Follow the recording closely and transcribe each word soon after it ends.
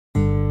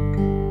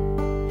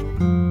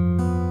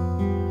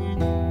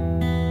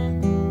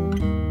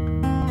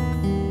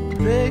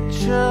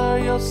Picture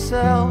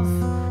yourself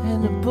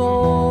in a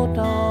boat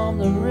on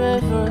the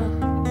river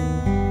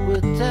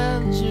with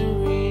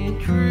tangerine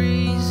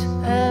trees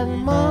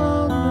and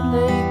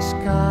marmalade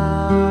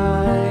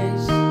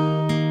skies.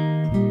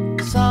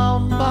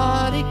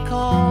 Somebody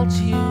calls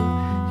you,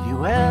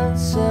 you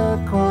answer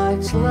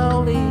quite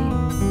slowly.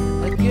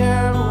 A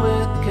girl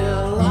with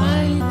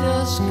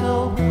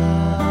kaleidoscope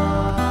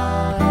eyes.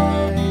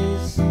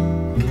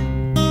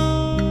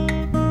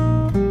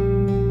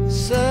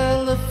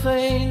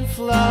 Cellophane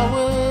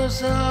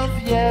flowers of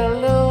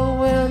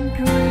yellow and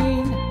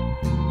green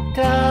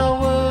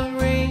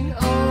towering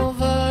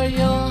over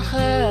your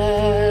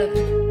head.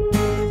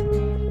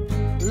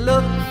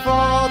 Look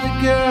for the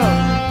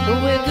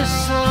girl with the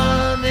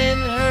sun in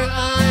her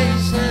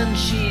eyes, and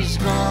she's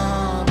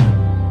gone.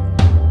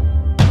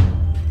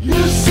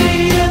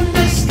 Lucy in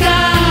the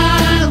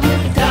sky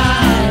with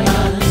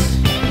diamonds.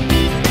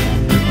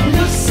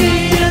 Lucy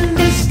in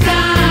the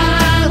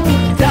sky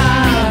with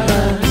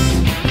diamonds.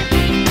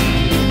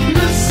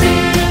 Lucy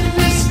in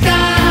the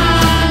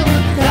sky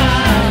with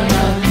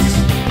diamonds.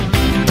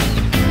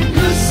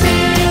 Lucy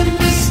in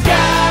the sky.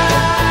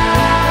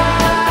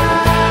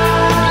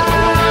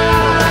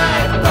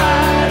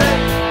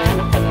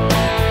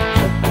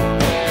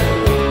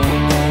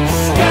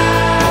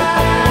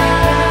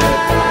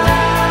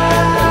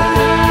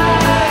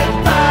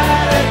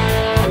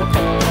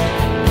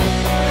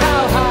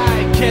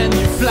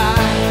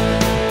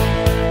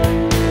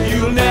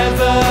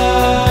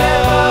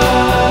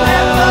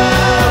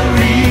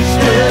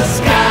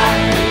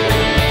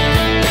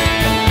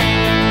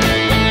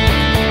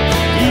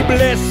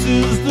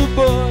 Blesses the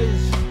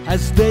boys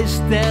as they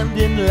stand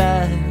in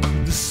line.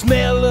 The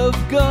smell of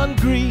gun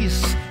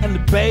grease and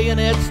the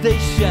bayonets they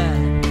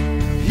shine.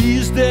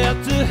 He's there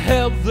to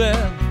help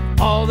them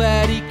all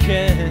that he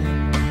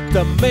can,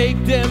 to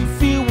make them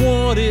feel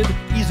wanted.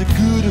 He's a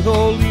good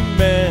holy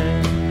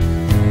man.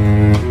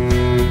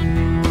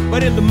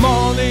 But in the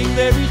morning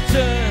they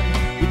return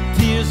with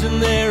tears in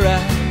their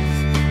eyes.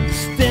 The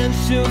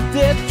stench of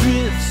death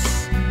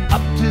drifts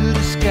up to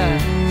the sky.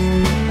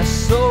 A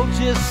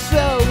soldier's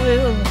so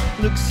ill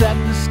looks at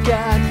the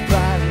sky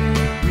fire,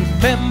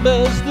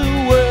 remembers the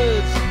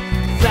words,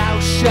 thou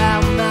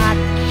shalt not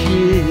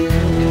kill.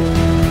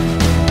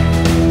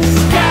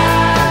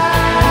 Sky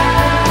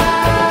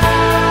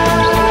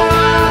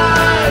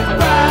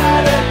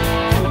fighter,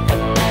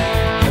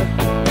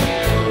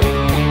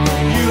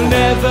 you'll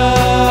never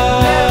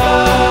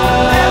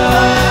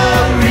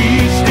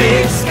reach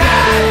big sky.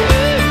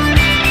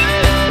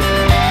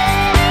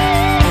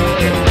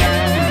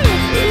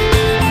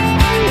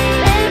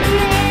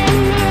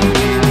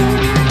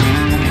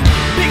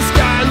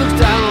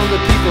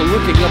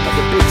 Looking up at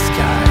the big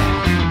sky,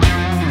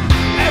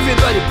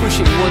 everybody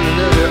pushing one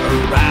another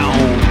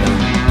around.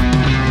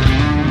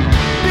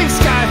 Big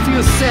sky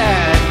feels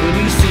sad when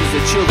he sees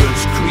the children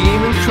scream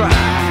and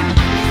cry,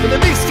 but the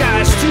big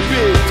sky is too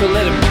big to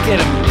let him get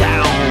him